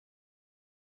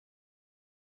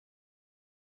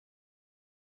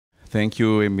Thank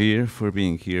you, Emir, for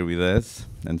being here with us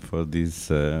and for this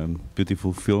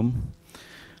beautiful film.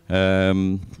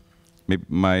 Maybe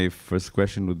my first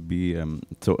question would be,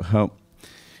 so how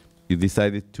you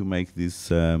decided to make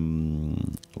this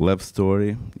love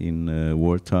story in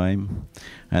wartime,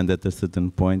 and at a certain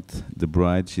point, the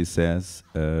bride, she says,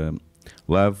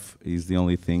 love is the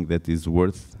only thing that is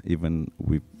worth, even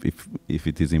if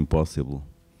it is impossible.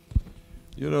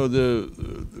 You know,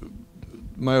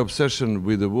 my obsession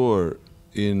with the war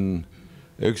in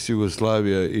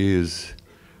ex-Yugoslavia is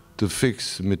to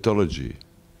fix mythology,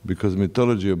 because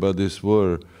mythology about this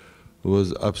war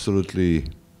was absolutely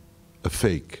a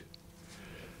fake.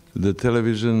 The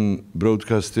television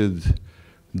broadcasted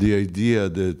the idea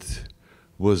that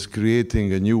was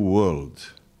creating a new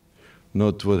world,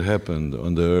 not what happened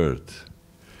on the earth.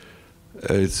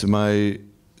 It's my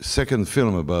second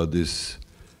film about this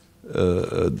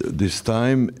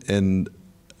time, and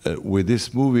with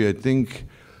this movie, I think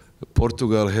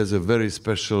Portugal has a very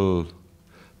special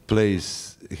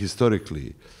place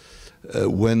historically.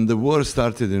 When the war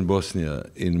started in Bosnia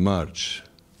in March,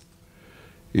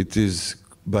 it is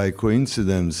by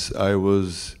coincidence I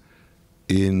was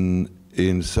in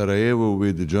Sarajevo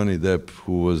with Johnny Depp,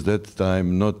 who was that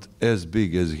time not as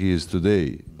big as he is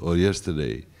today or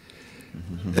yesterday.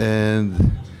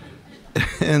 And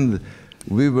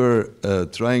we were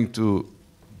trying to,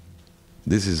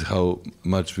 this is how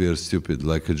much we are stupid,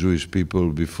 like a Jewish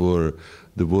people before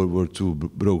the World War II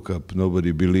broke up,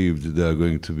 nobody believed they are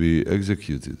going to be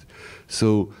executed.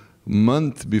 So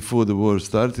month before the war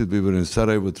started, we were in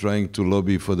Sarajevo trying to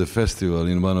lobby for the festival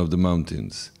in one of the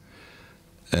mountains.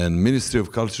 And Ministry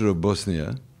of Culture of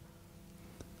Bosnia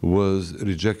was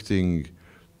rejecting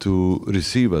to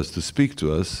receive us, to speak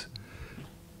to us.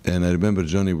 And I remember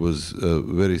Johnny was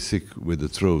very sick with the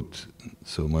throat.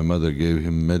 So my mother gave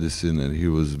him medicine, and he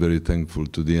was very thankful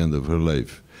to the end of her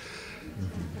life.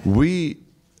 We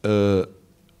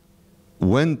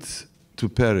went to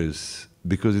Paris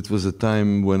because it was a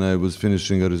time when I was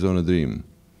finishing Arizona Dream.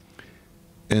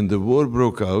 And the war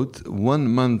broke out 1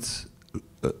 month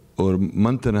or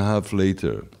month and a half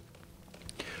later.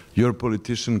 Your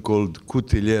politician called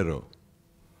Cutillero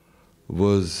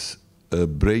was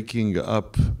breaking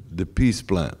up the peace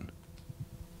plan.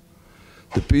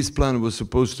 The peace plan was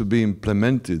supposed to be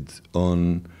implemented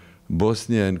on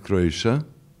Bosnia and Croatia,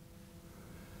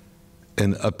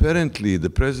 and apparently the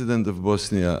president of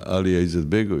Bosnia, Alija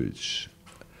Izetbegović,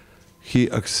 he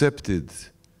accepted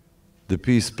the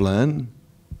peace plan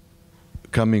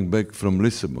coming back from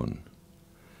Lisbon.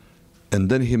 And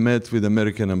then he met with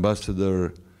American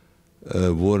ambassador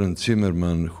Warren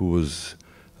Zimmerman, who was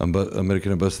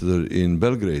American ambassador in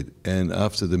Belgrade. And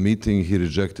after the meeting, he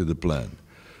rejected the plan.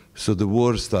 So the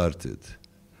war started.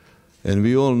 And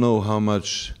we all know how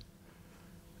much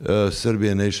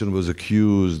Serbian nation was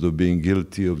accused of being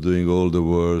guilty of doing all the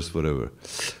wars, whatever.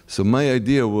 So my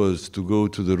idea was to go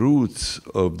to the roots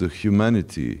of the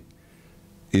humanity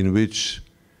in which,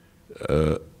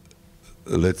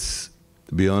 let's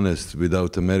be honest,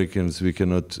 without Americans we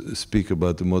cannot speak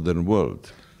about the modern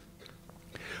world.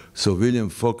 So William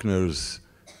Faulkner's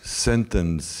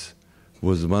sentence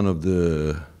was one of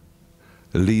the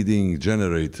leading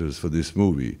generators for this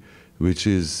movie, which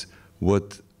is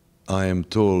what I am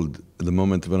told the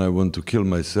moment when I want to kill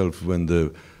myself, when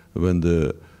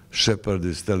the shepherd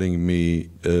is telling me,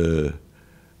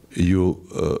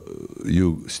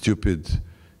 you stupid,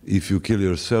 if you kill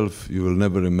yourself, you will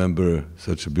never remember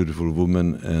such a beautiful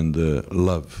woman and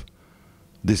love.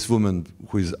 This woman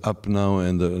who is up now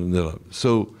and the love.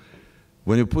 So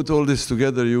when you put all this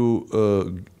together,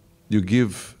 you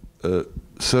give a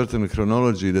certain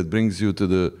chronology that brings you to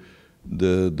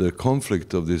the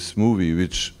conflict of this movie,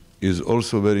 which is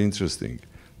also very interesting.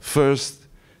 First,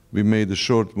 we made a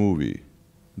short movie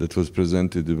that was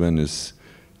presented in Venice,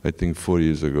 I think 4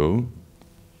 years ago.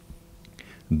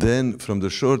 Then from the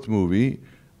short movie,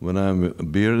 when I'm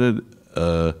bearded,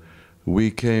 we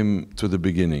came to the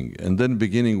beginning. And then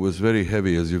beginning was very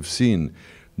heavy, as you've seen.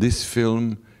 This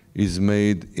film is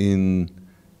made in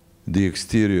the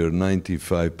exterior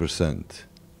 95%.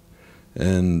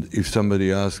 And if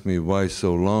somebody asks me why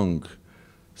so long,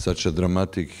 such a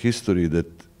dramatic history that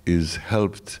is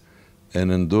helped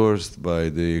and endorsed by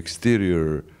the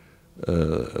exterior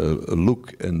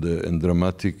look and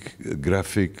dramatic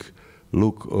graphic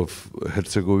look of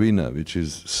Herzegovina, which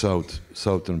is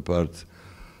southern part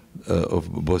of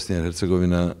Bosnia and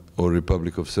Herzegovina, or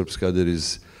Republic of Srpska, that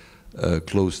is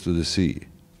close to the sea.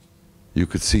 You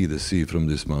could see the sea from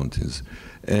these mountains.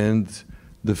 And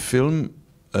the film,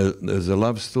 as a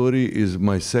love story, is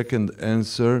my second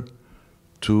answer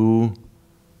to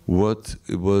what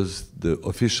was the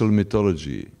official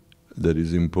mythology that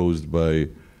is imposed by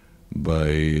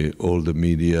all the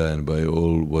media and by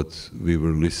all what we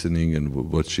were listening and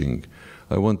watching.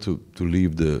 I want to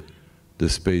leave the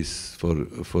space for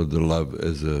the love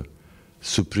as a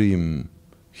supreme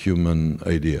human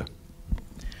idea.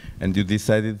 And you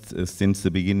decided since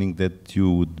the beginning that you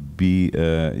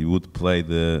would play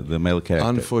the male character.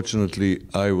 Unfortunately,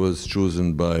 I was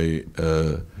chosen by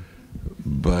the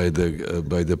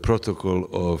protocol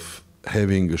of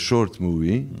having a short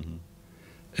movie,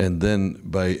 and then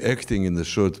by acting in the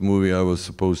short movie, I was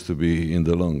supposed to be in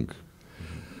the long.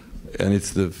 And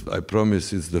I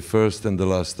promise it's the first and the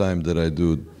last time that I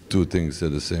do two things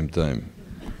at the same time.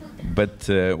 But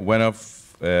one of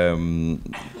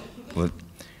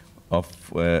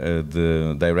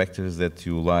the directors that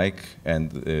you like,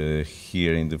 and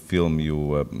here in the film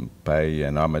you pay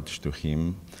an homage to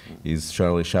him, is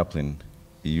Charlie Chaplin.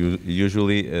 You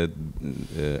usually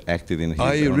acted in his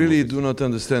I own really movies. do not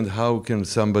understand how can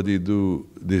somebody do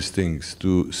these things,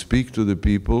 to speak to the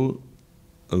people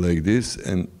like this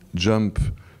and jump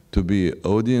to be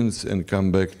audience and come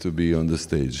back to be on the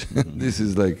stage. This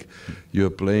is like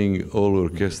you're playing all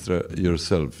orchestra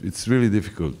yourself. It's really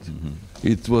difficult.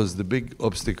 It was the big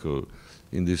obstacle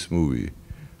in this movie.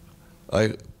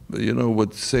 You know,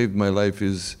 what saved my life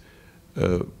is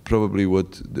probably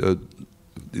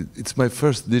it's my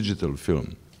first digital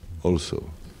film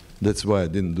also. That's why I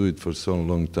didn't do it for so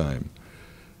long time.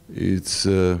 It's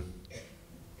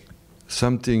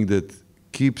something that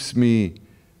keeps me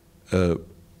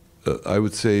I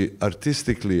would say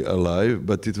artistically alive,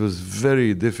 but it was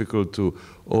very difficult to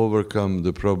overcome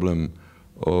the problem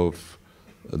of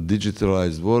a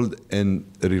digitalized world and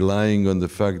relying on the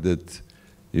fact that,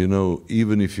 you know,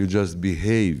 even if you just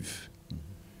behave,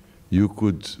 you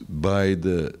could, by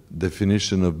the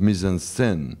definition of mise en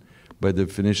scène, by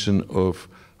definition of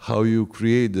how you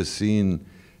create the scene,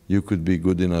 you could be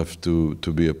good enough to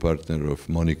be a partner of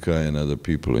Monica and other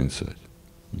people inside.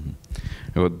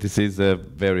 Well, this is a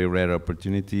very rare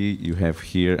opportunity you have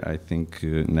here. I think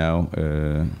now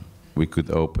we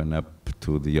could open up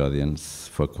to the audience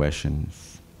for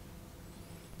questions.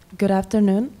 Good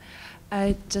afternoon.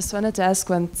 I just wanted to ask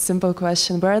one simple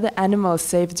question. Were the animals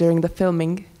safe during the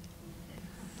filming?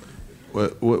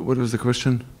 What was the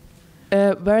question?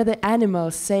 Were the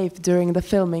animals safe during the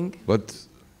filming? But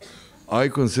I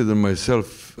consider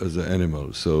myself as an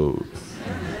animal, so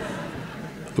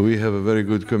we have a very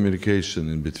good communication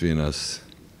in between us.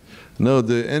 No,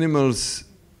 the animals,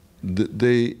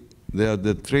 they are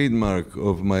the trademark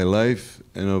of my life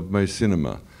and of my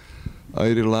cinema. I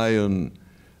rely on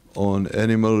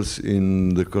animals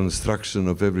in the construction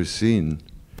of every scene,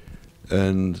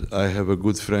 and I have a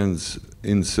good friends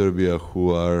in Serbia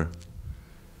who are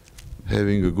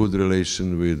having a good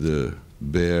relation with the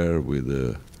bear, with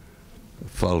the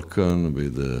falcon,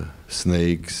 with the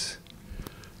snakes.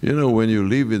 You know, when you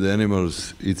live with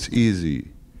animals, it's easy.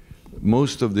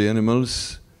 Most of the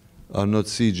animals are not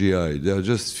CGI. There are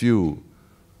just few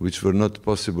which were not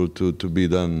possible to be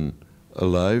done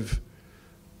alive.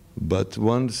 But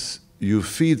once you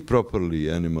feed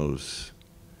properly animals,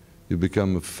 you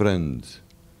become a friend.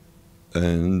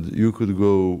 And you could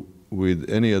go with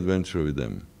any adventure with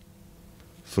them.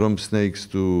 From snakes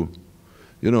to,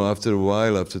 you know, after a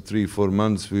while, after 3-4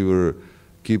 months, we were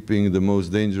keeping the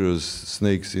most dangerous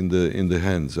snakes in the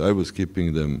hands. I was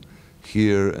keeping them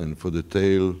here and for the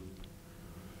tail,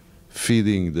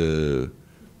 feeding the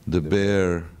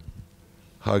bear,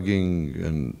 hugging,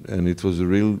 and it was a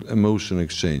real emotion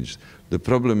exchange. The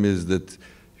problem is that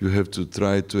you have to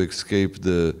try to escape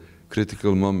the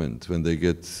critical moment when they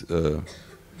get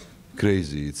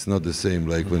crazy. It's not the same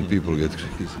like when people get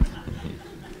crazy.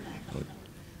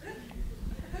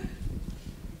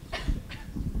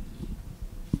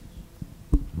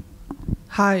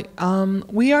 Hi,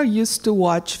 we are used to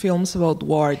watch films about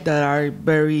war that are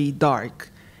very dark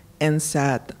and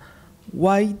sad.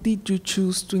 Why did you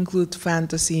choose to include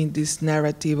fantasy in this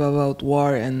narrative about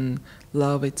war and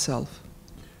love itself?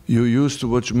 You used to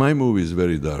watch my movies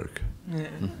very dark. Yeah.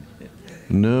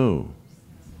 No.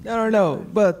 No,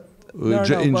 but...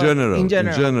 In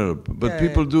general. But yeah,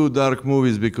 people do dark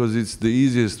movies because it's the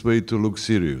easiest way to look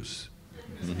serious.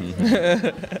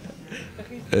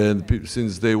 And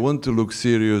since they want to look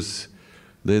serious,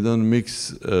 they don't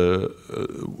mix the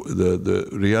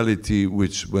reality,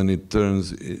 which when it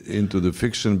turns into the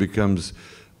fiction becomes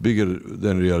bigger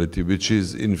than reality, which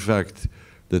is in fact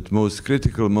that most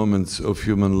critical moments of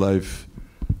human life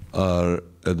are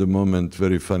at the moment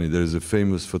very funny. There is a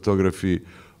famous photography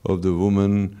of the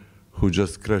woman who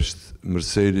just crashed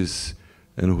Mercedes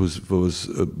and who was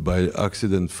by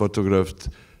accident photographed,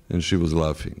 and she was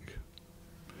laughing.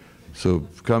 So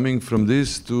coming from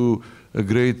this to a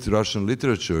great Russian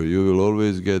literature, you will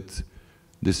always get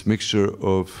this mixture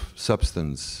of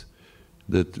substance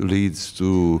that leads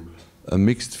to a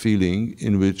mixed feeling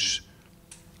in which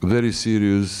very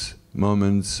serious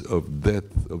moments of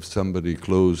death of somebody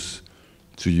close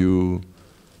to you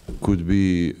could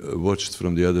be watched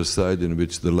from the other side, in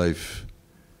which the life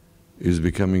is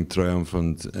becoming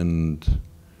triumphant and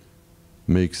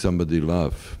makes somebody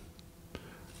laugh.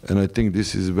 And I think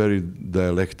this is very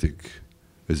dialectic,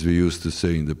 as we used to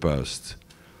say in the past,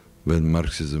 when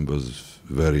Marxism was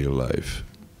very alive.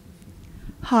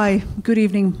 Hi, good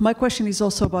evening. My question is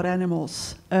also about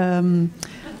animals.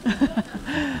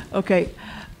 Okay.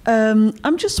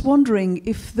 I'm just wondering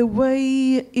if the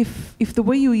way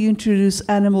you introduce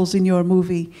animals in your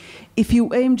movie, if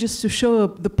you aim just to show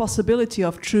the possibility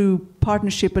of true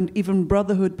partnership and even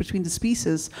brotherhood between the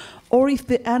species, or if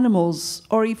the animals,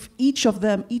 or if each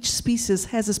species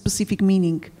has a specific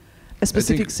meaning, a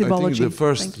specific symbology. I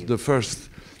think the first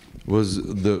was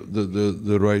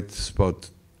the right spot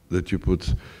that you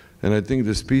put, and I think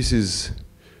the species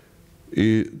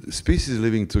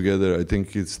living together, I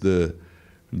think it's the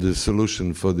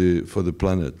solution for the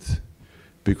planet,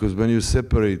 because when you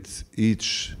separate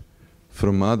each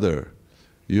from other,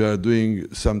 you are doing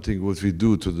something what we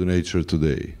do to the nature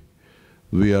today.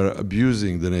 We are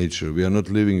abusing the nature. We are not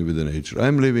living with the nature.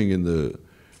 I'm living in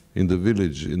the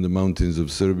village in the mountains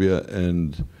of Serbia,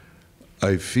 and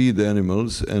I feed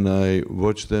animals and I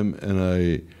watch them, and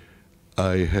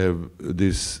I have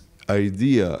this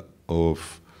idea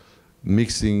of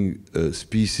mixing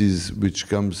species which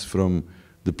comes from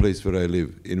the place where I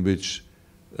live, in which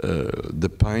the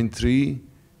pine tree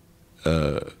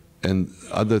and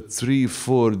other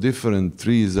 3-4 different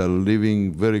trees are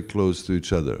living very close to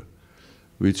each other,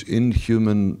 which in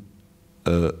human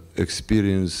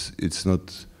experience, it's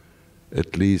not,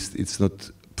 at least it's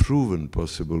not proven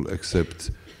possible,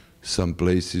 except some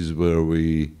places where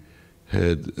we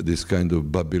had this kind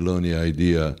of Babylonian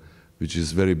idea, which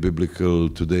is very biblical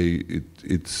today.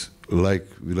 It's like,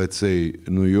 let's say,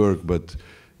 New York, but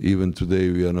even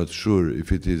today we are not sure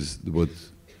if it is what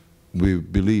we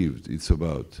believed it's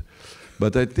about.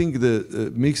 But I think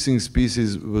the mixing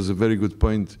species was a very good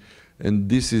point, and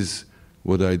this is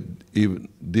what I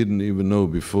didn't even know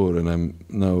before, and I'm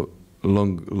now a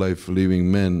long life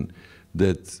living man,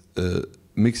 that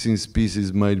mixing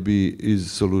species might be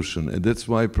his solution. And that's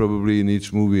why probably in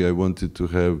each movie I wanted to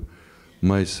have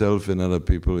myself and other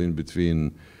people in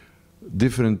between,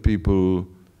 different people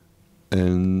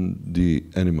and the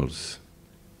animals.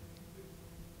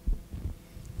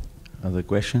 Other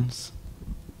questions?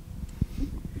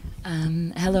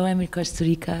 Hello, Emir,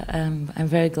 Kusturica. I'm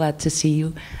very glad to see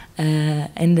you.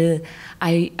 And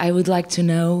I would like to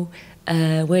know,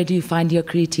 where do you find your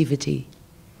creativity?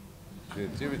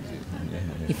 Creativity?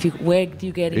 Where do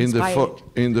you get inspired?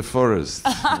 In the forest.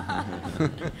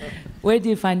 Where do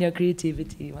you find your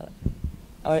creativity?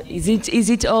 Or is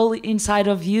it all inside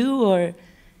of you, or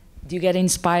do you get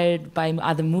inspired by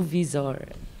other movies? Or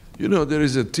you know, there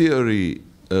is a theory.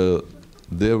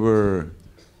 There were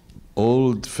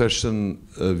old-fashioned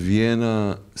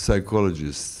Vienna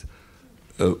psychologists.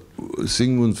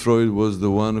 Sigmund Freud was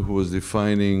the one who was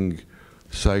defining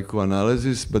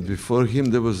psychoanalysis, but before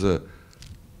him there was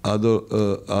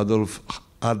Adolf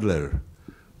Adler,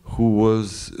 who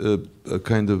was a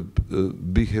kind of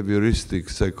behavioristic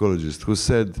psychologist, who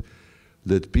said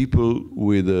that people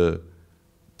with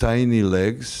tiny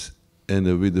legs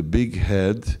and with a big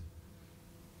head,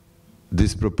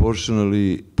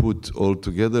 disproportionately put all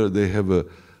together, they have a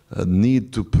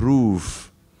need to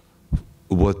prove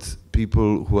what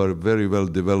people who are very well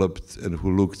developed and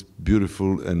who looked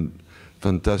beautiful and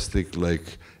fantastic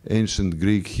like ancient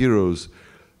Greek heroes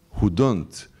who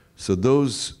don't. So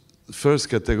those first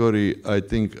category I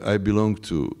think I belong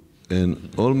to, and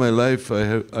all my life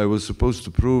I was supposed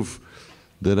to prove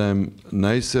that I'm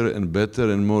nicer and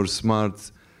better and more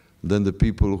smart than the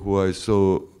people who I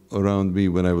saw around me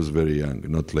when I was very young,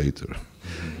 not later.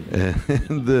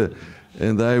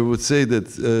 And I would say that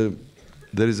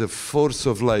there is a force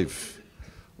of life,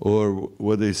 or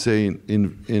what they say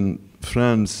in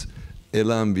France,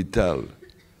 élan vital,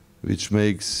 which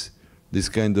makes this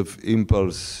kind of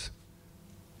impulse.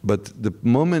 But the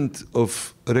moment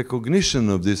of recognition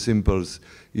of this impulse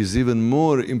is even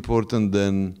more important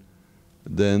than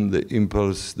the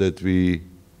impulse that we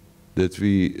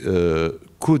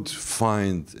could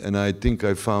find, and I think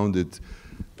I found it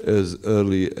as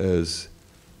early as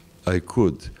I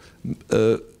could.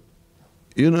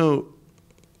 You know,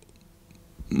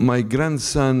 my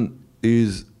grandson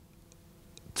is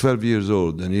 12 years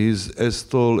old, and he's as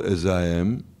tall as I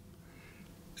am,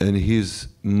 and he's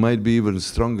might be even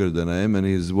stronger than I am, and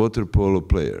he's a water polo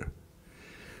player.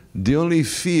 The only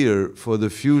fear for the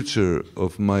future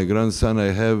of my grandson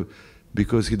I have,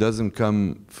 because he doesn't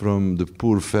come from the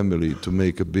poor family to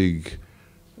make a big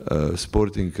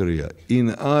sporting career.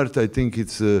 In art, I think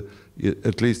it's,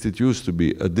 at least it used to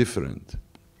be, a different.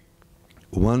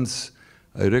 Once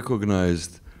I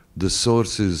recognized the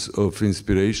sources of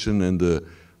inspiration and the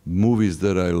movies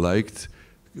that I liked,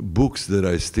 books that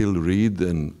I still read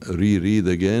and reread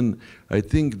again, I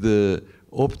think the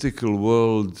optical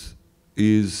world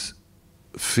is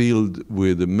filled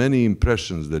with the many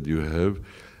impressions that you have,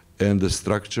 and the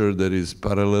structure that is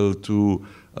parallel to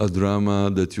a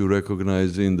drama that you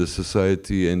recognize in the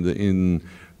society and in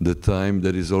the time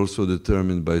that is also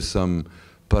determined by some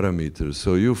parameters.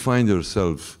 So you find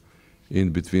yourself in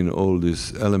between all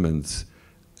these elements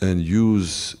and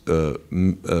use,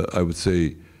 I would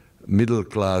say, middle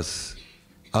class,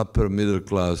 upper middle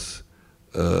class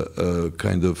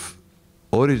kind of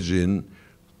origin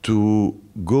to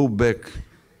go back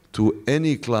to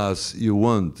any class you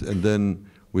want, and then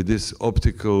with this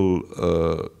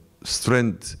optical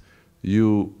strength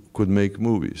you could make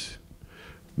movies.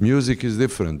 Music is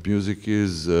different. Music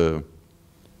is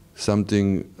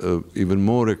something even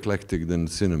more eclectic than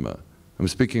cinema. I'm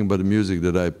speaking about the music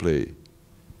that I play.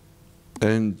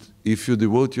 And if you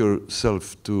devote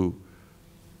yourself to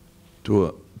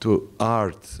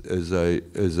art as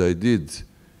I did,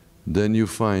 then you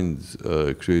find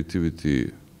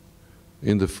creativity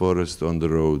in the forest, on the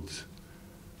road.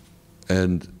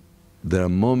 And there are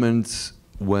moments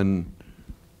when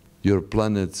your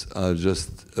planets are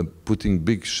just putting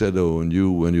big shadow on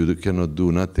you when you cannot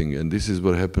do nothing. And this is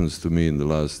what happens to me in the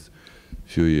last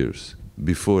few years,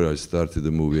 before I started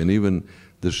the movie. And even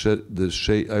the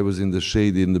shade, I was in the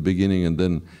shade in the beginning, and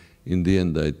then in the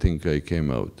end I think I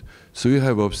came out. So you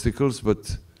have obstacles,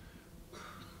 but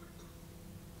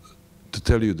to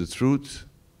tell you the truth,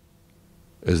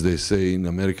 as they say in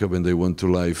America when they want to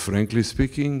lie, frankly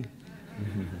speaking,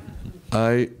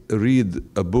 I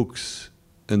read books,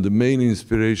 and the main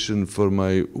inspiration for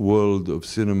my world of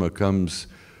cinema comes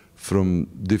from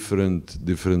different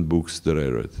books that I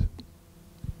read.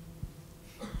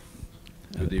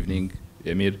 Good evening,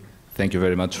 Emir. Thank you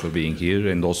very much for being here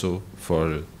and also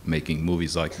for making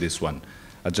movies like this one.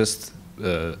 I just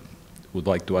would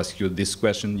like to ask you this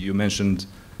question. You mentioned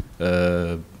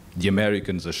the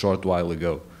Americans a short while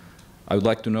ago. I would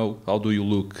like to know, how do you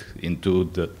look into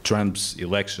the Trump's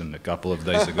election a couple of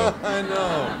days ago? I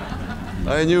know.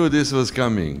 I knew this was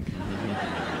coming.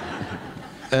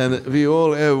 And we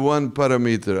all have one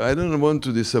parameter. I don't want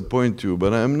to disappoint you,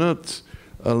 but I'm not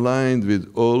aligned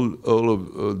with all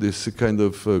of this kind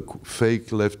of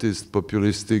fake leftist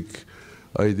populistic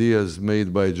ideas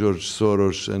made by George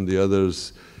Soros and the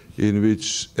others, in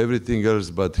which everything else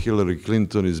but Hillary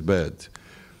Clinton is bad.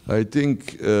 I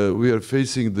think we are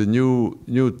facing the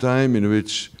new time in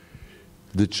which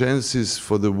the chances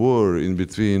for the war in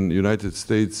between United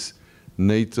States,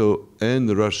 NATO, and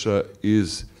Russia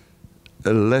is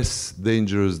less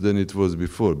dangerous than it was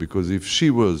before. Because if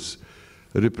she was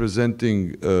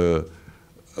representing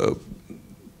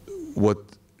what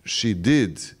she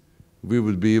did, we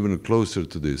would be even closer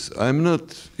to this. I'm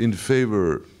not in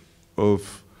favor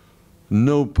of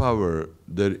no power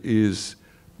that is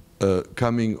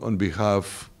coming on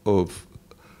behalf of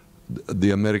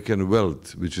the American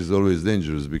wealth, which is always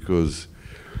dangerous because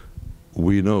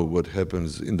we know what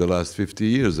happens in the last 50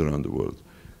 years around the world.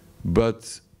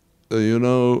 But, you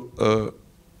know,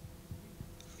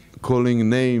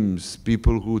 calling names,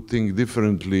 people who think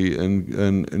differently,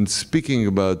 and speaking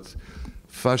about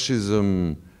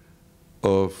fascism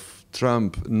of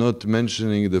Trump, not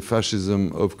mentioning the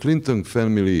fascism of Clinton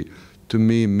family, to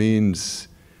me means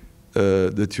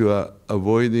that you are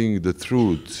avoiding the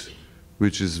truth,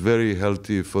 which is very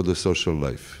healthy for the social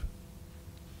life.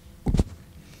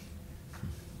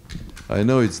 I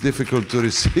know it's difficult to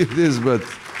receive this, but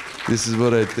this is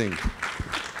what I think.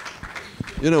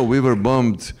 You know, we were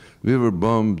bombed,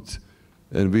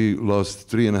 and we lost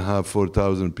 3,500,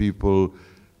 4,000 people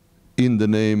in the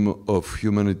name of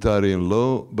humanitarian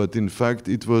law, but in fact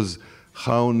it was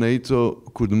how NATO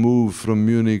could move from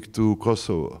Munich to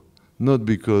Kosovo, not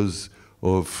because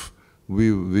of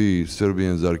we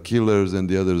Serbians are killers and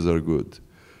the others are good.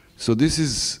 So this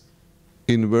is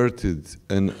inverted,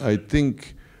 and I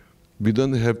think we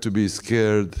don't have to be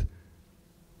scared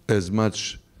as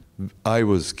much. I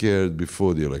was scared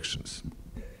before the elections.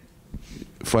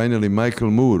 Finally,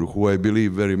 Michael Moore, who I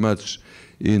believe very much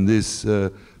in this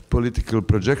political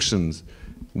projections.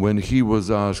 When he was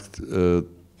asked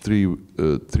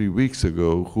 3 weeks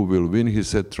ago who will win, he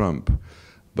said Trump.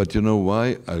 But you know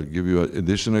why? I'll give you an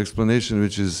additional explanation,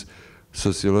 which is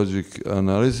sociologic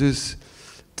analysis.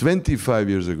 25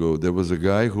 years ago, there was a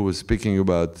guy who was speaking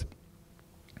about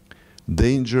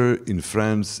danger in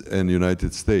France and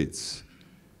United States,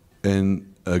 and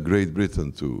Great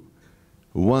Britain too.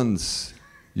 Once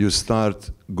you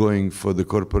start going for the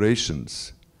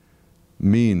corporations,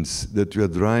 means that you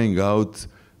are drying out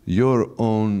your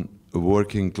own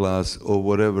working class or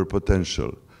whatever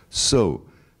potential. So,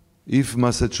 if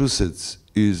Massachusetts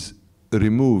is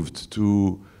removed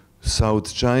to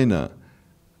South China,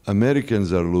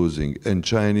 Americans are losing and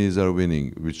Chinese are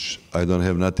winning, which I don't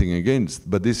have nothing against.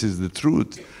 But this is the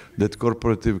truth that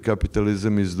corporative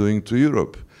capitalism is doing to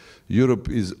Europe. Europe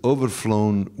is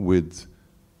overflown with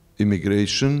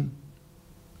immigration.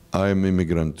 I am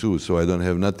immigrant too, so I don't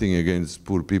have nothing against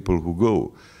poor people who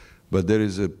go. But there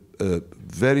is a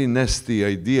very nasty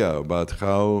idea about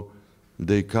how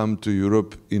they come to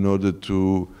Europe in order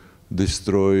to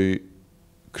destroy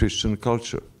Christian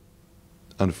culture.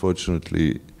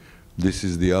 Unfortunately, this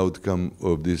is the outcome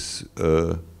of this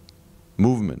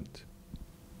movement.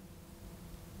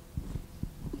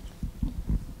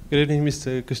 Good evening,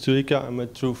 Mr. Kusturica. I'm a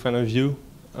true fan of you,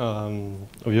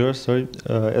 of yours. Sorry.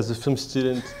 As a film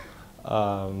student,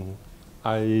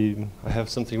 I have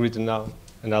something written now,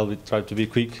 and I'll try to be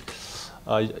quick.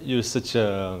 You're such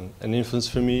an influence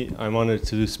for me. I'm honored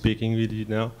to be speaking with you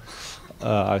now.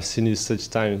 I've seen you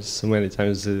so many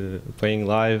times playing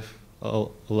live, a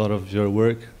lot of your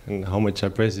work, and how much I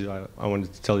praise you. I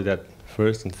wanted to tell you that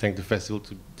first, and thank the festival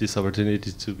for this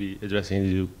opportunity to be addressing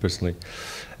you personally.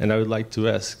 And I would like to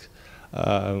ask,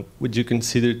 would you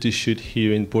consider to shoot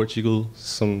here in Portugal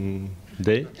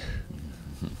someday?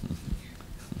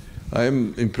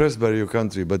 I'm impressed by your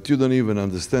country, but you don't even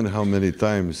understand how many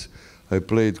times I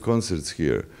played concerts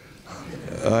here.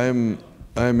 I'm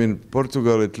in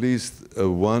Portugal at least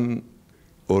 1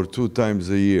 or 2 times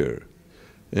a year,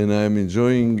 and I'm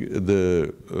enjoying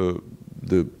the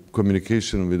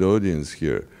communication with the audience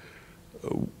here.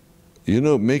 You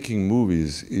know, making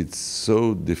movies, it's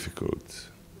so difficult.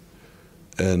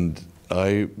 And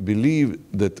I believe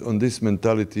that on this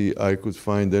mentality, I could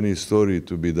find any story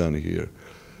to be done here.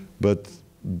 But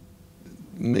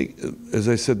as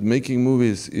I said, making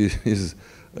movies is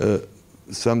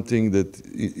something that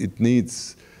it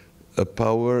needs a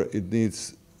power, it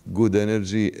needs good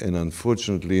energy, and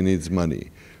unfortunately it needs money.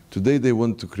 Today they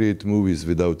want to create movies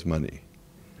without money,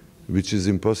 which is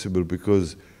impossible,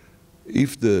 because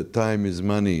if the time is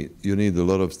money, you need a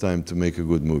lot of time to make a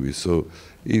good movie. So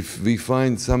if we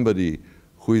find somebody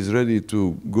who is ready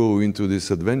to go into this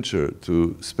adventure,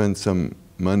 to spend some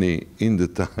money in the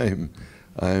time,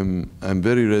 I'm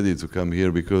very ready to come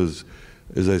here, because,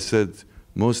 as I said,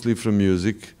 mostly from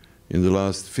music, in the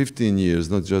last 15 years,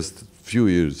 not just few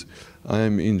years, I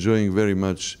am enjoying very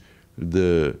much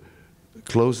the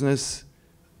closeness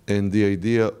and the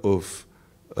idea of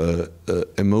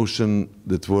emotion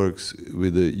that works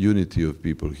with the unity of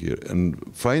people here. And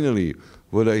finally,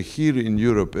 what I hear in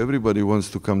Europe, everybody wants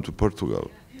to come to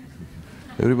Portugal.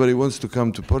 Everybody wants to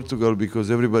come to Portugal because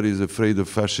everybody is afraid of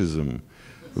fascism,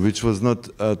 which was not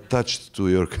touched to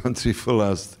your country for the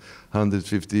last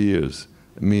 150 years.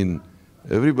 I mean,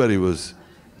 everybody was.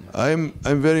 I'm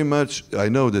very much. I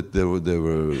know that there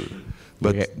were,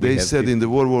 but they said in the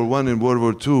World War I and World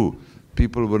War II,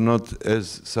 people were not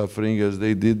as suffering as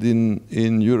they did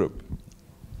in Europe.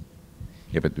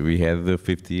 Yeah, but we had the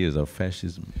 50 years of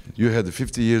fascism. You had the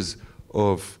 50 years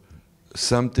of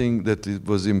something that it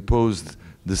was imposed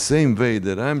the same way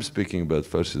that I'm speaking about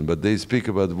fascism, but they speak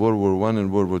about World War I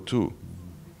and World War II.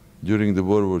 During the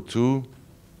World War II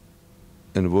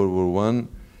and World War I,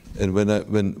 and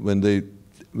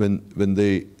when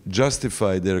they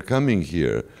justify their coming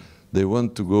here, they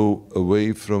want to go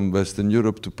away from Western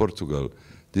Europe to Portugal.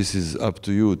 This is up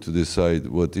to you to decide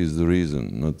what is the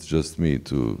reason, not just me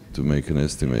to make an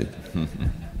estimate.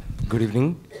 Good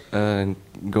evening.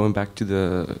 Going back to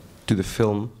the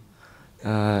film,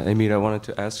 Emir, I wanted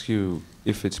to ask you,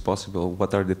 if it's possible,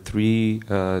 what are the 3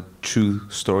 true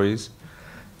stories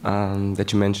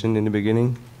that you mentioned in the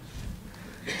beginning,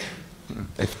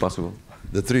 if possible?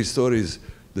 The 3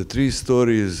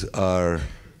 stories are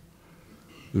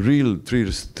real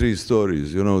 3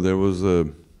 stories. You know, there was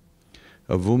a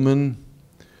woman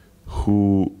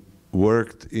who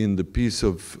worked in the piece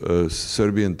of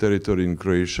Serbian territory in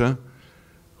Croatia,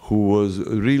 who was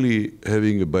really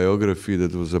having a biography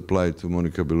that was applied to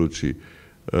Monica Bellucci.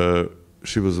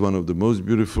 She was one of the most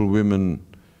beautiful women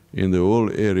in the whole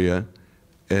area,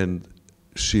 and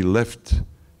she left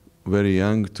very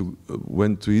young,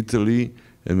 went to Italy,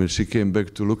 and when she came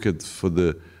back to look at for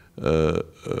the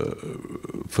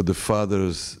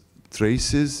father's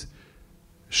traces,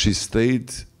 she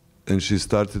stayed and she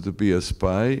started to be a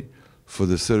spy for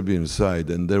the Serbian side.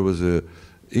 And there was an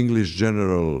English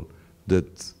general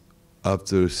that,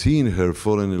 after seeing her,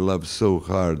 fallen in love so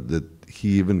hard that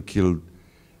he even killed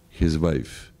his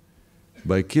wife.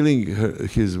 By killing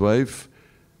his wife,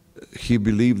 he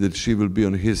believed that she will be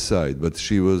on his side, but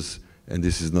she was, and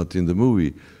this is not in the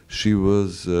movie, she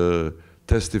was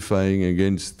testifying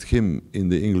against him in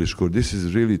the English court. This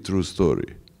is really true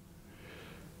story.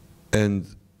 And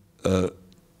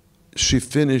she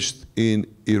finished in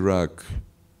Iraq.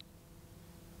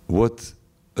 What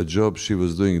a job she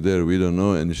was doing there, we don't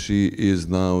know, and she is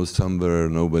now somewhere,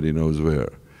 nobody knows where.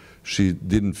 She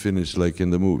didn't finish like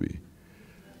in the movie.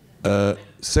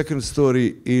 Second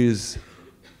story is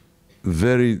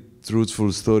very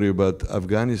truthful story about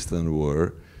Afghanistan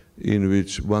war, in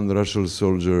which one Russian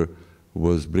soldier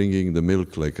was bringing the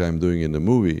milk like I'm doing in the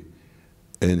movie,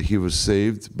 and he was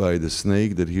saved by the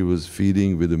snake that he was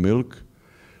feeding with the milk,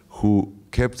 who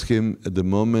kept him at the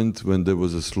moment when there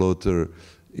was a slaughter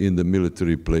in the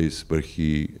military place where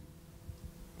he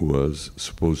was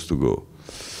supposed to go.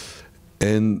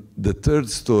 And the third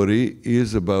story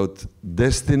is about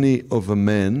destiny of a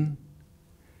man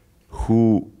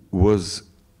who was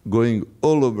going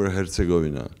all over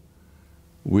Herzegovina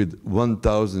with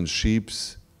 1,000 sheep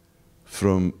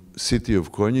from city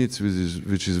of Konjic,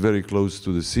 which is very close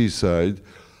to the seaside,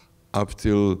 up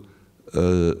till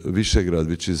Visegrad,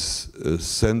 which is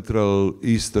central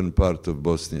eastern part of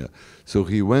Bosnia. So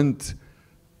he went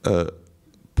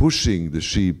pushing the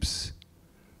sheep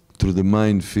through the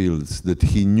minefields that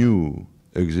he knew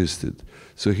existed.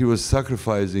 So he was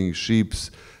sacrificing sheep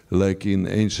like in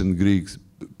ancient Greeks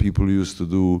people used to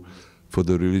do for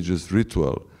the religious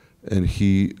ritual, and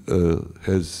he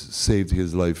has saved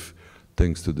his life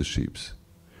thanks to the sheep.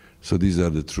 So these are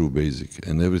the true basic,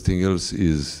 and everything else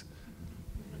is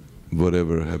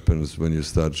whatever happens when you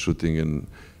start shooting and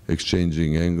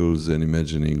exchanging angles and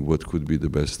imagining what could be the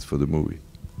best for the movie.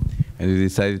 And you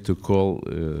decided to call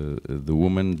the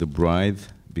woman the bride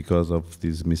because of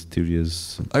these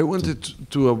mysterious... I wanted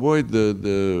to avoid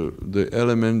the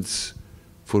elements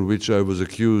for which I was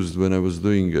accused when I was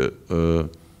doing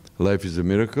Life is a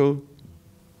Miracle.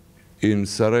 In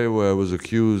Sarajevo, I was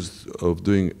accused of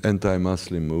doing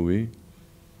anti-Muslim movie,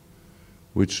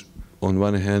 which on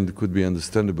one hand could be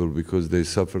understandable because they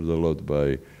suffered a lot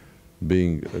by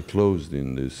being closed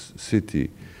in this city.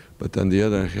 But on the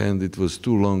other hand, it was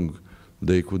too long.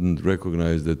 They couldn't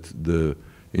recognize that the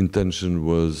intention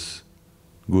was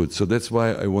good. So that's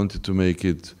why I wanted to make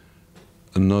it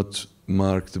not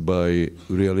marked by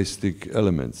realistic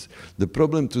elements. The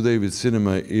problem today with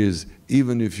cinema is,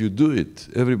 even if you do it,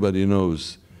 everybody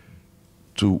knows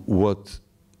to what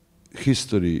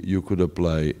history you could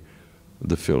apply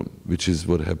the film, which is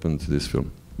what happened to this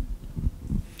film.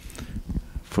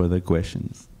 Further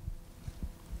questions?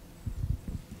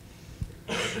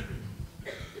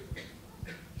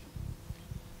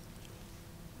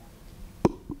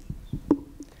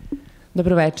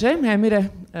 Dobro večer, Emire.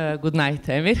 Good night,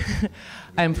 Emir.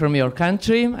 I'm from your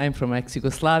country. I'm from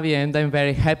ex-Yugoslavia, and I'm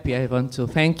very happy. I want to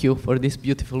thank you for this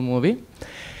beautiful movie.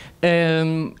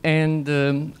 I'm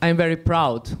very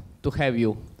proud to have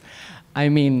you. I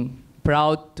mean,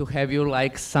 proud to have you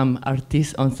like some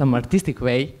artist on some artistic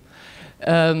way.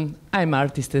 I'm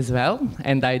artist as well,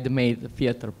 and I made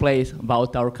theater plays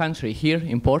about our country here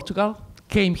in Portugal.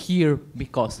 Came here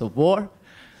because of war.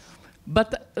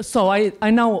 But so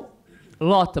I know a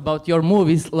lot about your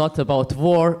movies, a lot about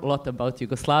war, a lot about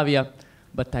Yugoslavia,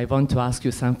 but I want to ask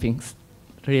you something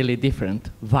really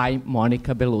different. Why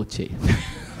Monica Bellucci?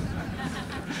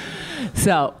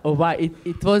 So, why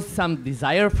it was some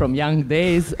desire from young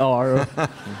days, or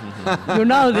you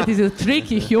know that is a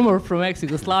tricky humor from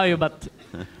ex-Yugoslavia, but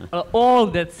all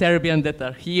that Serbian that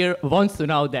are here wants to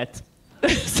know that.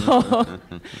 So,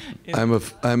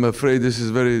 I'm afraid this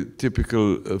is very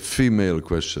typical female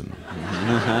question.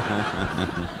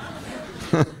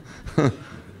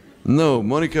 No,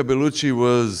 Monica Bellucci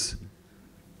was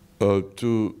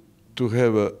to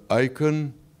have an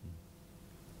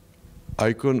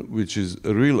icon which is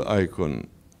a real icon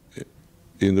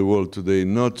in the world today,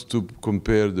 not to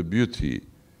compare the beauty,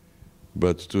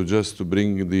 but to just to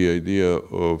bring the idea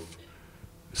of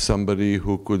somebody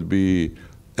who could be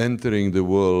entering the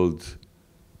world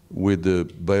with a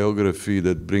biography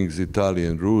that brings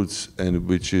Italian roots and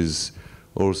which is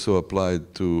also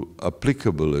applied to,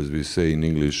 applicable, as we say in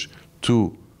English,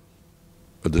 to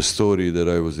the story that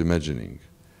I was imagining.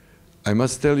 I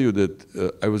must tell you that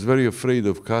I was very afraid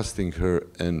of casting her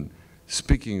and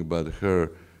speaking about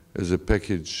her as a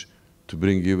package to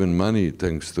bring even money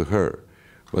thanks to her.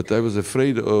 But I was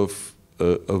afraid of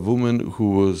a woman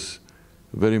who was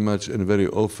very much and very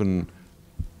often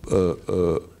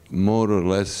more or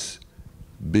less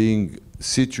being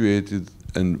situated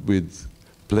and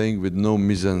playing with no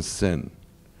mise-en-scène.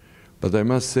 But I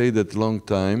must say that long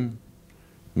time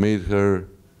made her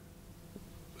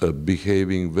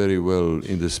behaving very well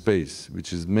in the space,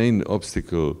 which is main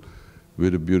obstacle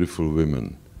with a beautiful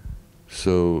women.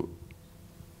 So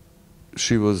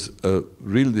she was a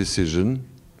real decision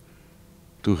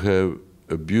to have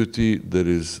a beauty that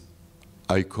is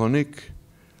iconic,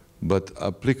 but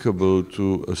applicable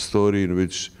to a story in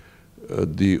which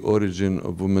the origin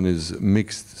of woman is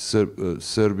mixed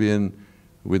Serbian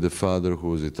with a father who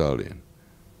was Italian,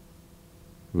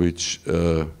 which,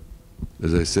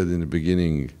 as I said in the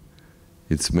beginning,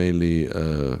 it's mainly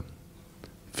a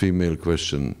female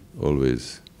question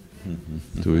always,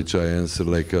 to which I answer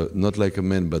like not like a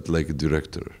man, but like a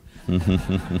director.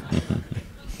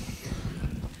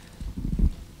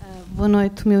 Boa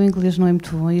noite, o meu inglês não é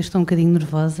muito bom e estou um bocadinho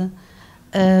nervosa.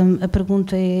 A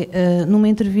pergunta é, numa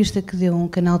entrevista que deu a um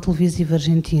canal televisivo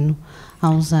argentino há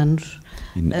uns anos...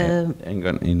 In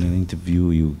an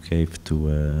interview you gave to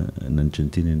an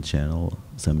Argentinian channel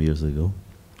some years ago,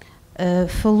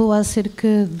 falou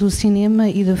acerca do cinema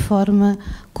e da forma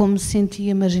como se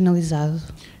sentia marginalizado.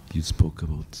 You spoke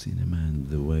about cinema and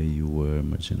the way you were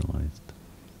marginalized.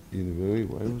 In a very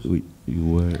way, you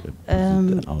were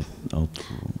out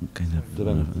kind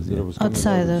of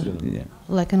outsider, yeah.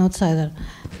 like an outsider,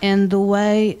 and the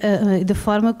way, da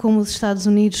forma como os Estados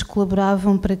Unidos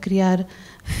colaboravam para criar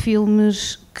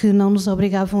filmes que não nos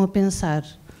obrigavam a pensar.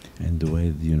 And the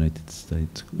way the United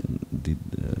States did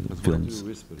films.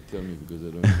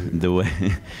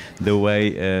 The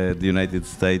way the United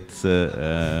States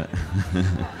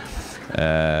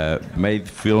made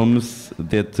films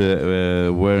that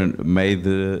were made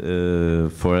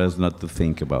for us not to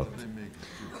think about.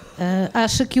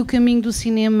 Acha que o caminho do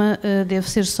cinema deve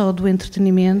ser só do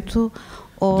entretenimento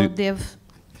ou deve...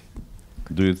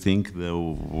 Do you think the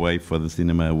way for the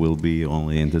cinema will be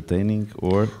only entertaining,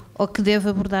 or que deve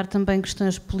abordar também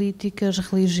questões políticas,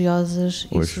 religiosas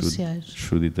e sociais?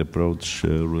 Should it approach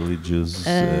religious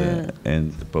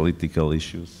and political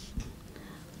issues?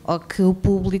 Ou que o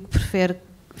público prefere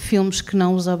filmes que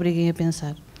não os obriguem a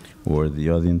pensar? Or the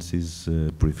audiences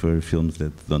prefer films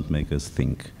that don't make us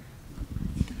think?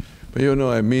 But you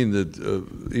know, I mean that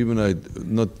even I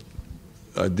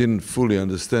didn't fully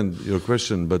understand your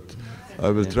question, but I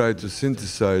will try to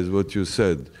synthesize what you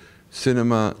said.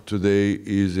 Cinema today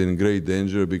is in great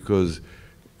danger because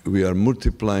we are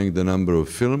multiplying the number of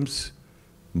films,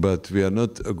 but we are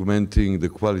not augmenting the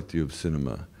quality of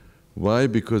cinema. Why?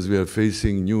 Because we are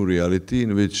facing new reality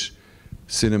in which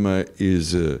cinema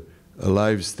is a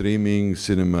live streaming,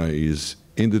 cinema is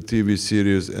in the TV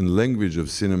series, and language of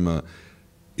cinema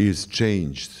is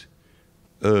changed.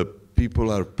 People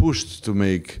are pushed to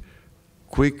make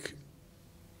quick,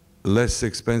 less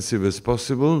expensive as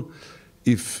possible.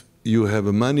 If you have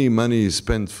money is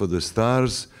spent for the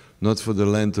stars, not for the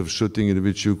length of shooting in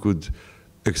which you could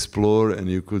explore and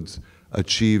you could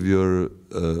achieve your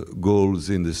goals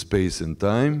in the space and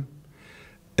time.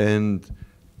 And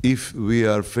if we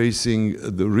are facing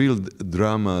the real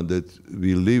drama that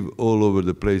we live all over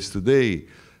the place today,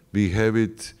 we have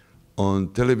it on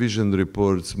television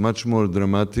reports much more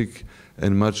dramatic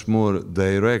and much more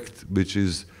direct, which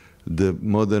is the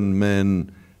modern man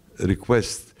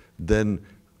request, than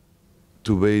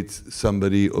to wait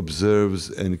somebody observes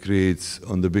and creates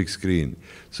on the big screen.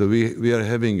 So we are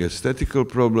having a statistical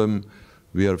problem,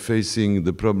 we are facing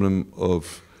the problem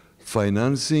of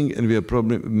financing, and we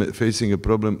are facing a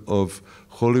problem of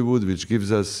Hollywood, which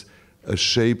gives us a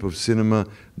shape of cinema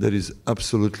that is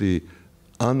absolutely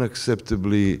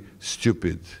unacceptably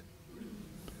stupid.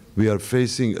 We are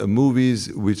facing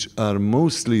movies which are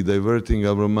mostly diverting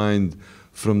our mind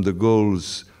from the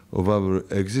goals of our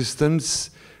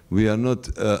existence. We are not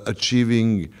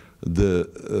achieving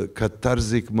the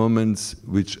cathartic moments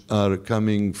which are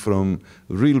coming from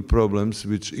real problems,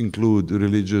 which include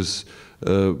religious,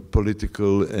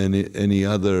 political, and any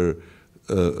other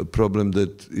problem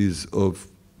that is of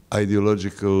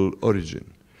ideological origin.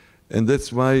 And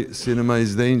that's why cinema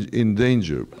is in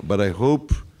danger. But I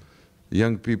hope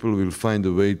young people will find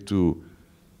a way to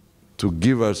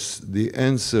give us the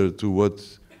answer to what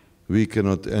we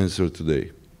cannot answer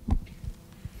today.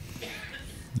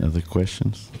 Other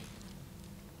questions?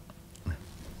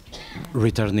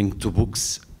 Returning to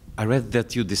books, I read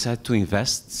that you decided to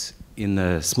invest in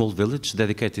a small village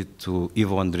dedicated to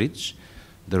Ivo Andrić,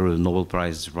 the Nobel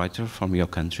Prize writer from your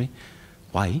country.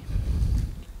 Why?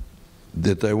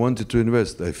 That I wanted to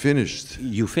invest. I finished.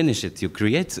 You finished it. You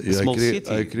create a small city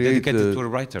dedicated to a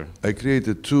writer. I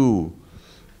created two,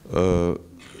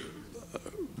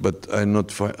 but I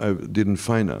didn't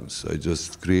finance. I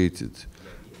just created.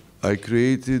 I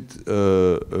created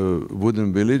a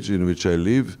wooden village in which I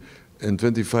live, and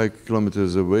 25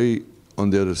 kilometers away, on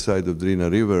the other side of Drina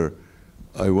River,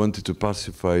 I wanted to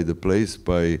pacify the place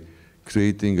by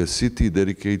creating a city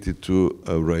dedicated to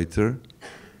a writer,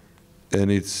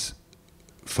 and it's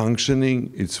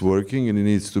functioning, it's working, and it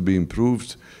needs to be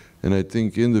improved. And I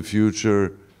think in the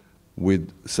future,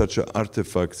 with such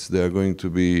artifacts, they are going to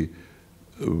be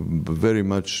very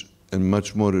much and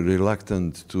much more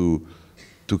reluctant to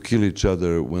kill each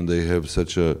other when they have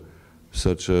such a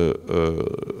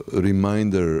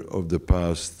reminder of the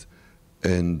past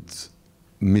and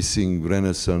missing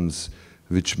Renaissance,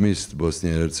 which missed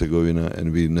Bosnia and Herzegovina,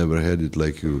 and we never had it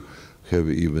like you have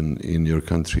even in your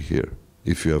country here,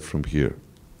 if you are from here.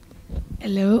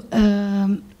 Hello,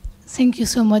 thank you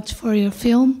so much for your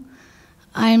film.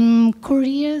 I'm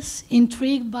curious,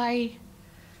 intrigued by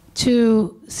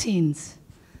two scenes.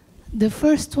 The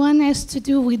first one has to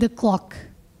do with the clock.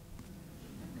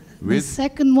 The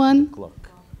second one, a clock.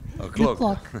 The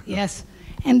clock, yes.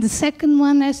 And the second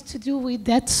one has to do with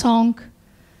that song.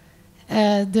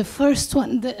 The first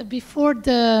one, before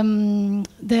the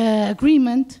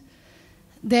agreement,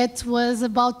 that was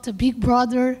about the big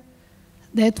brother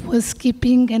that was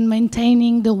keeping and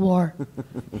maintaining the war.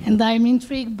 And I'm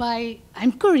intrigued by,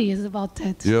 I'm curious about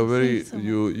that.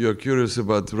 You're curious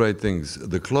about the right things.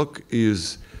 The clock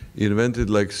is invented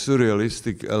like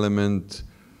surrealistic element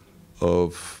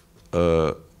of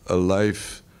a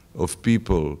life of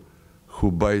people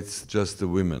who bites just the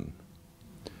women.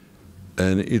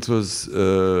 And it was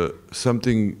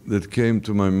something that came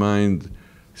to my mind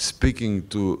speaking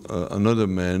to another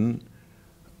man,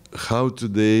 how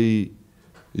today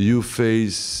you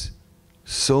face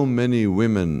so many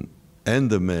women and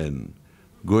the men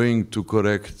going to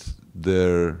correct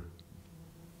their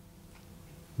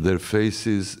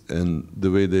faces and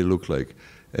the way they look like.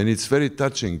 And it's very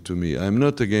touching to me. I'm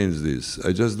not against this.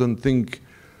 I just don't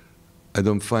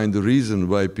find the reason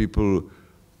why people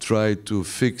try to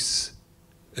fix.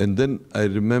 And then I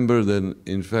remember that,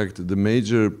 in fact, the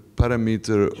major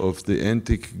parameter of the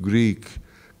antique Greek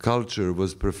culture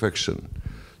was perfection.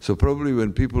 So probably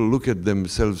when people look at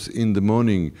themselves in the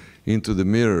morning into the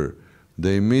mirror,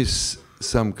 they miss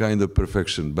some kind of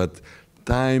perfection. But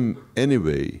time,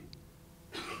 anyway,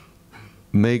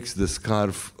 makes the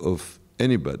scarf of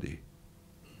anybody.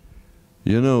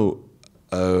 You know,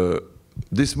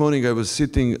 this morning I was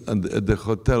sitting at the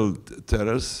hotel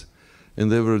terrace,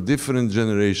 and there were different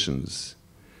generations.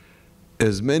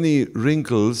 As many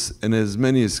wrinkles and as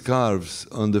many scarves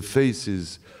on the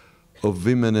faces of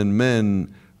women and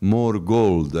men, more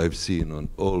gold I've seen on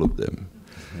all of them.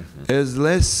 As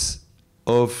less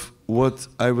of what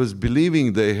I was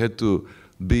believing they had to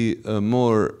be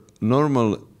more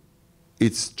normal,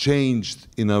 it's changed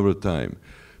in our time.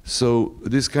 So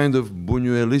this kind of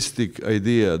Buñuelistic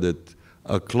idea that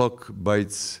a clock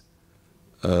bites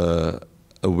a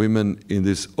woman in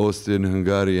this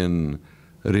Austrian-Hungarian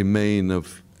remain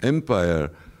of empire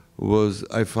was,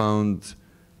 I found,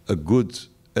 a good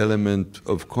element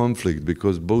of conflict,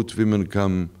 because both women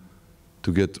come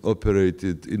to get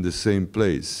operated in the same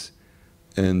place.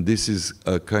 And this is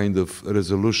a kind of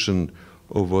resolution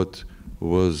of what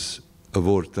was a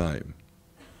wartime.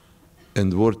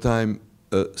 And wartime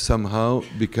somehow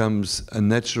becomes a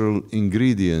natural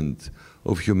ingredient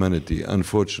of humanity,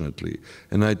 unfortunately.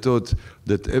 And I thought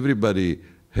that everybody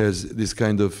has this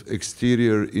kind of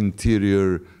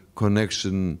exterior-interior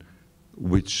connection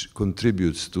which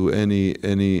contributes to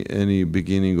any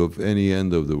beginning of any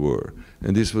end of the war.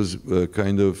 And this was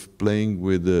kind of playing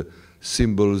with the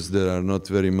symbols that are not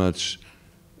very much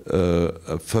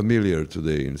familiar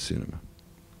today in cinema.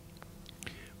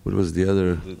 What was the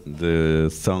other? The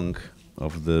song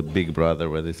of the Big Brother,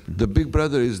 where they The Big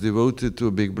Brother is devoted to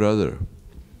a Big Brother.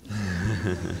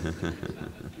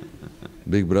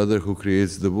 Big Brother who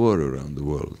creates the war around the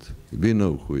world. We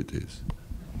know who it is.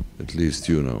 At least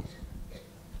you know.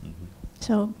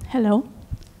 So, hello.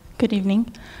 Good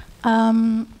evening.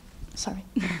 Sorry.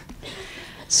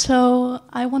 So,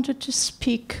 I wanted to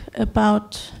speak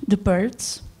about the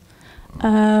birds.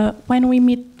 When we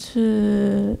meet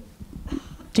the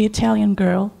Italian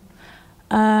girl,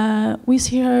 we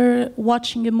see her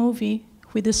watching a movie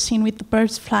with a scene with the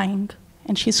birds flying,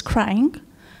 and she's crying.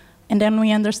 And then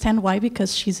we understand why,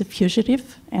 because she's a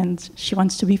fugitive and she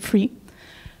wants to be free.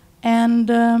 And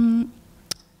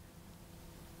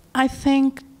I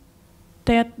think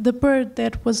that the bird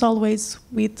that was always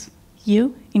with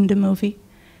you in the movie,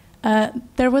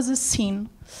 there was a scene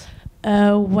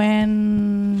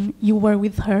when you were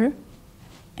with her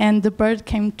and the bird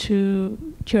came to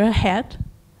your head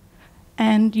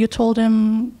and you told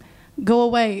him, go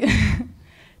away,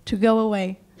 to go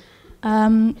away.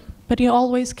 But he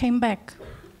always came back.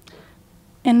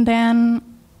 And then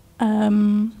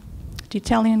the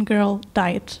Italian girl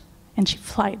died and she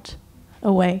fled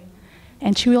away.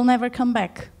 And she will never come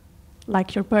back,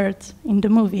 like your bird in the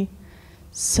movie.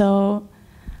 So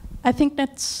I think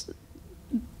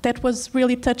that was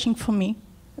really touching for me,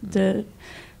 the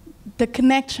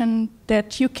connection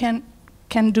that you can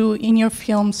do in your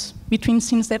films between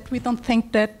scenes that we don't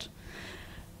think that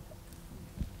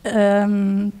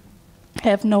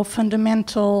have no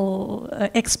fundamental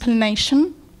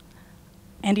explanation,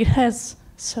 and it has.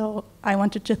 So I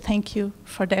wanted to thank you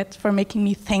for that, for making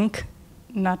me think,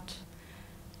 not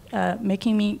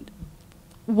making me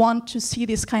want to see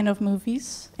this kind of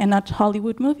movies and not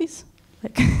Hollywood movies.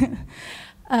 Like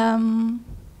and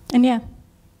yeah,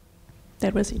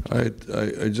 that was it.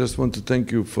 I just want to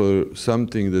thank you for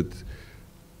something that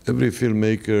every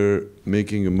filmmaker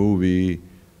making a movie,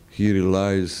 he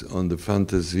relies on the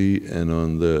fantasy and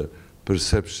on the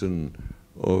perception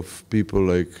of people,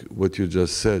 like what you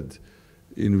just said,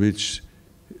 in which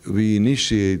we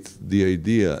initiate the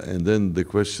idea and then the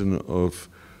question of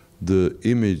the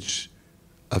image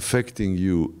affecting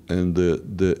you and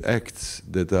the acts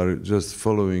that are just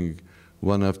following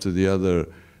one after the other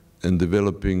and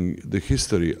developing the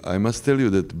history. I must tell you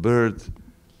that bird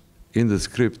in the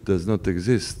script does not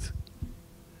exist.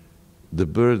 The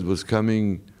bird was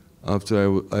coming after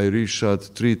I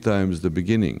reshot 3 times the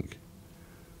beginning.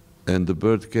 And the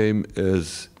bird came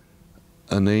as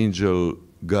an angel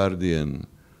guardian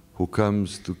who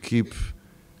comes to keep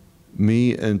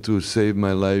me and to save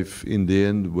my life in the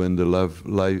end when the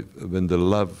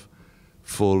love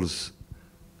falls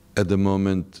at the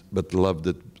moment, but love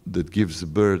that gives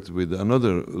birth with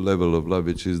another level of love,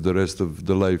 which is the rest of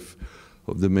the life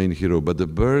of the main hero. But the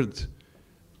bird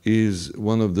is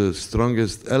one of the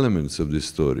strongest elements of this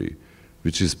story,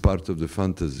 which is part of the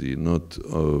fantasy, not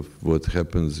of what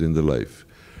happens in the life.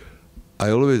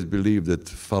 I always believe that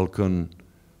Falcon,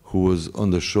 who was on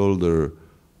the shoulder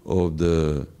of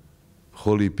the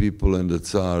holy people and the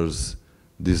tsars,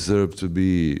 deserved to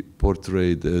be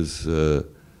portrayed as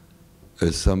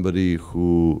somebody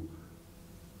who,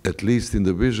 at least in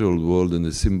the visual world and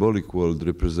the symbolic world,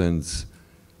 represents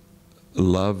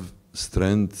love,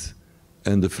 strength,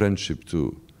 and the friendship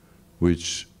too,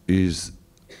 which is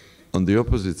on the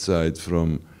opposite side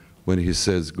from when he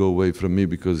says, go away from me,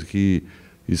 because he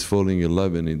is falling in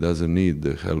love and he doesn't need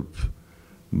the help.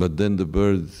 But then the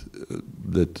bird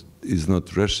that is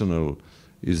not rational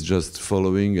is just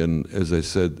following, and as I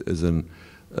said, as an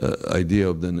idea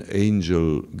of an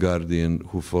angel guardian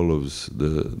who follows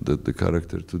the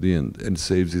character to the end and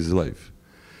saves his life.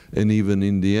 And even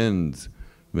in the end,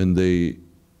 when they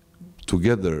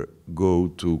together go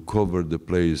to cover the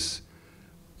place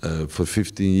for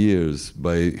 15 years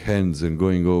by hands and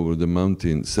going over the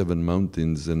mountain, 7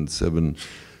 mountains and 7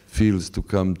 fields to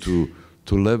come to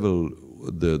level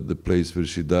the place where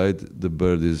she died, the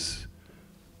bird is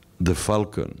the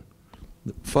falcon.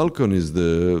 The falcon is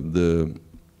the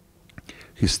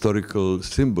historical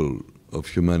symbol of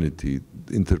humanity,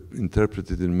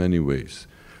 interpreted in many ways.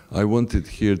 I wanted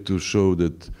here to show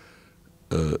that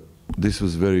this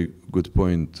was a very good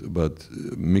point about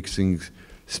mixing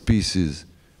species,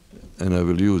 and I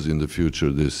will use in the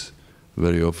future this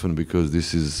very often, because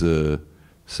this is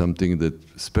something that,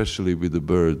 especially with the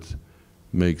bird,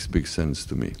 makes big sense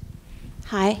to me.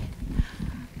 Hi.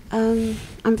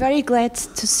 I'm very glad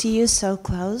to see you so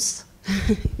close,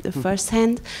 the first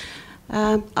hand.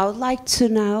 I would like to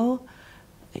know,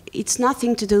 it's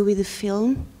nothing to do with the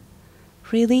film,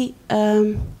 really.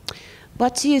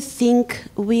 What do you think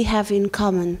we have in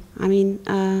common? I mean,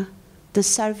 the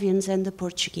Serbians and the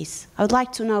Portuguese. I would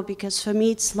like to know, because for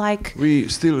me it's like we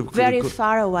still very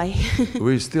far away.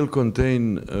 We still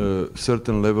contain a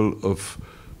certain level of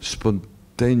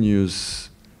spontaneous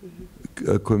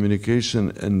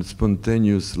communication and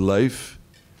spontaneous life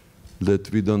that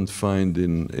we don't find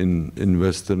in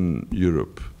Western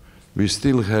Europe. We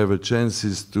still have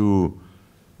chances to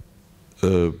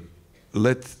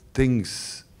let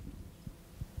things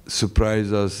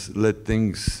surprise us, let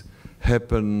things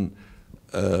happen.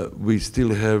 We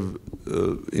still have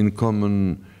in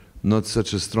common not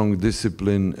such a strong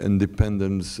discipline and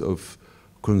dependence of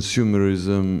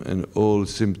consumerism and all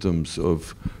symptoms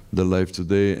of the life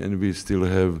today, and we still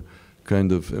have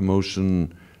kind of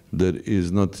emotion that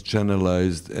is not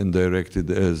channelized and directed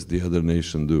as the other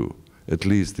nations do, at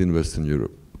least in Western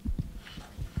Europe.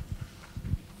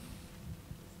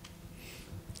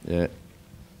 Yeah.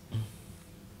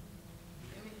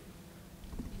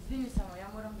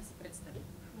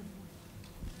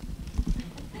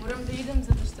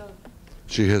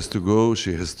 She has to go,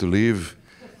 she has to leave.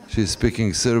 She's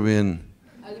speaking Serbian,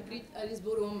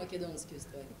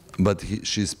 but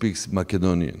she speaks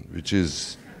Macedonian, which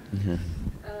is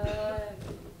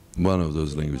one of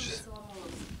those languages.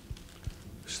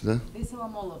 Šta? Vesela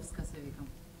Molovska se vikam.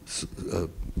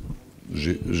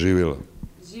 Živjela.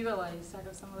 Živela i sad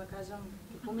samo da kažem,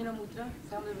 pominam utra,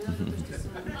 samo da vidim zato što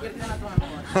sam Irka na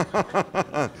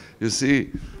tome. You see,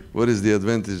 what is the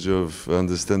advantage of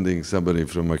understanding somebody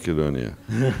from Macedonia?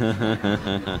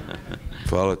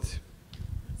 Hvala ti.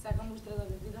 Sakam uštra da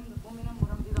vidim, da pominam,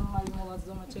 moram vidim mali molac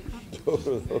doma čeka.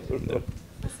 Dobro.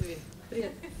 Da se vidi.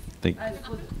 Prijatno.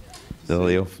 Ajde,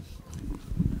 Leo.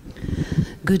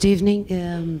 Good evening.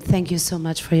 Thank you so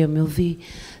much for your movie.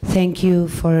 Thank you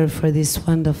for this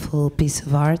wonderful piece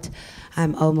of art.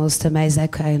 I'm almost amazed. I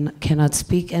cannot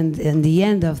speak. And in the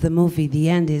end of the movie, the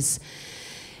end is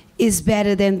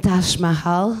better than Taj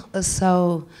Mahal.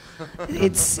 So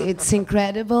it's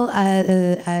incredible.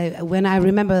 When I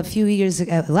remember a few years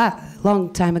ago,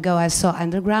 long time ago, I saw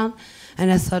Underground,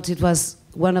 and I thought it was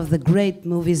one of the great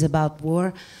movies about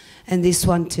war. And this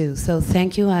one too. So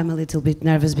thank you. I'm a little bit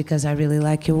nervous because I really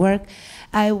like your work.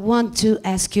 I want to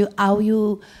ask you how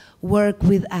you work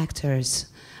with actors.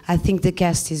 I think the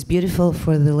cast is beautiful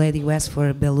for the Lady West,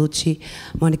 for Bellucci.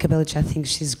 Monica Bellucci, I think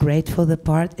she's great for the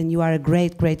part. And you are a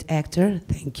great, great actor.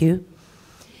 Thank you.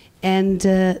 And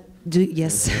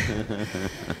yes,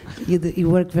 you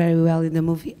work very well in the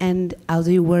movie. And how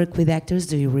do you work with actors?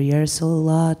 Do you rehearsal a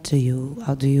lot?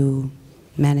 How do you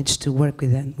manage to work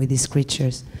with them, with these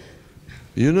creatures?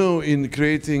 You know, in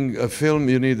creating a film,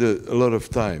 you need a lot of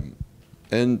time.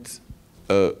 And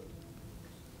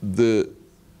the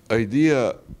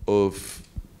idea of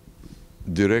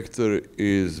director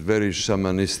is very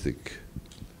shamanistic.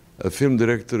 A film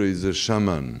director is a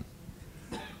shaman.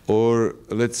 Or,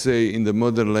 let's say, in the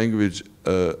modern language,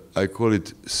 I call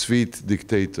it sweet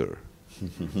dictator.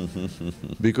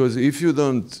 Because if you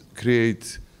don't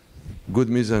create good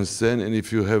mise-en-scène, and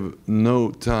if you have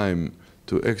no time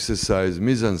to exercise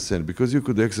mise-en-scène, because you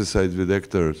could exercise with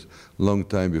actors long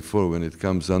time before, when it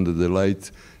comes under the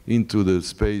light into the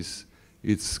space,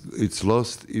 it's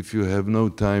lost if you have no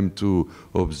time to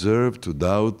observe, to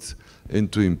doubt, and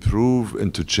to improve,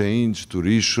 and to change, to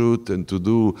reshoot, and to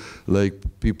do like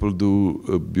people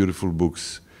do beautiful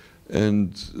books.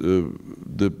 And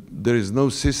there is no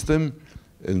system,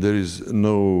 and there is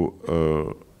no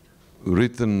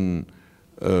written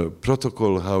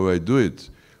protocol how I do it,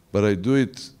 but I do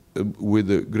it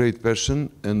with a great passion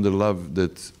and the love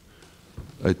that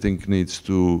I think needs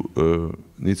to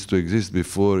exist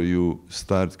before you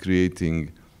start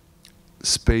creating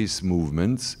space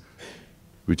movements,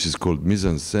 which is called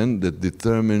mise-en-scène, that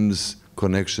determines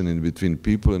connection in between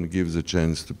people and gives a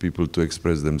chance to people to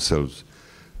express themselves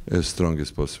as strong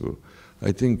as possible.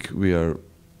 I think we are,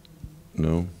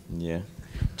 no? Yeah.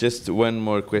 Just one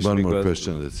more question. One more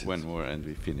question, that's it. One more and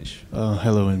we finish.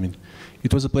 Hello, Emir.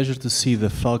 It was a pleasure to see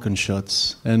the Falcon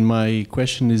shots, and my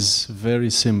question is very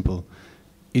simple.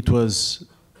 It was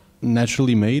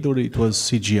naturally made or it was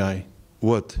CGI?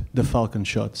 What? The Falcon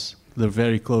shots, the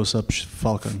very close-up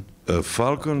Falcon. A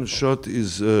Falcon shot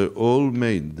is all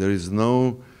made. There is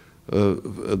no,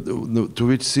 to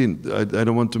which scene, I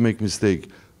don't want to make mistake.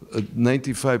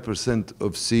 95%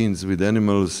 of scenes with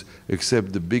animals,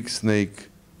 except the big snake,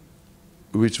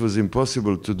 which was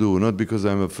impossible to do, not because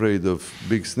I'm afraid of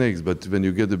big snakes, but when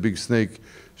you get a big snake,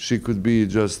 she could be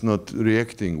just not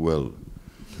reacting well.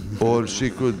 Or she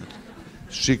could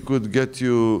get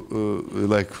you,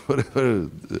 like whatever.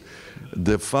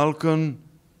 The Falcon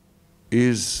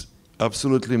is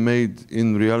absolutely made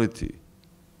in reality.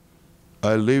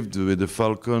 I lived with the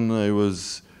Falcon. I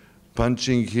was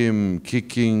punching him,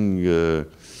 kicking,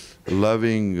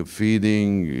 loving,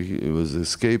 feeding. He was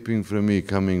escaping from me,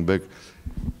 coming back.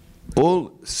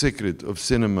 All secret of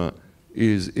cinema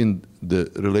is in the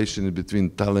relation between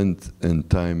talent and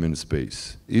time and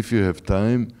space. If you have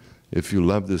time, if you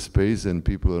love the space and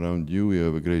people around you, you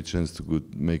have a great chance to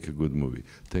make a good movie.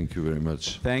 Thank you very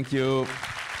much. Thank you.